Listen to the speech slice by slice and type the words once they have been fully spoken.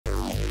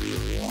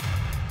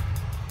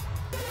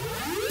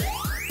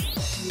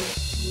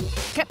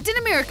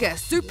America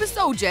Super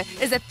Soldier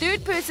is a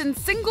third-person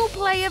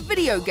single-player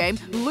video game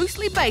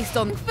loosely based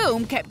on the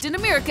film Captain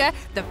America: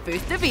 The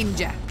First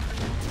Avenger.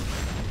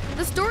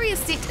 The story is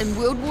set in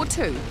World War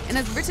II and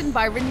is written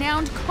by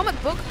renowned comic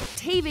book,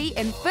 TV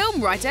and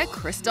film writer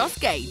Christos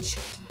Gage.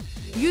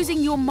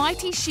 Using your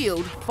mighty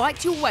shield,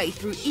 fight your way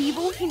through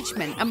evil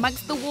henchmen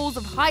amongst the walls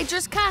of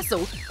Hydra's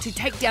castle to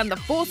take down the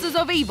forces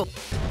of evil.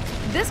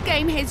 This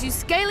game has you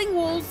scaling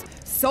walls,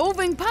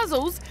 solving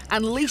puzzles,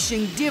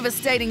 unleashing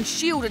devastating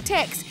shield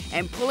attacks,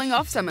 and pulling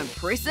off some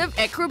impressive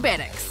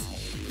acrobatics.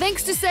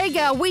 Thanks to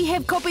Sega, we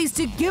have copies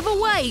to give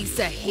away,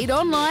 so head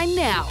online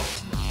now.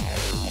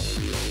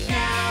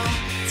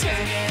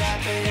 Turn it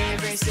up in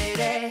every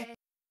city.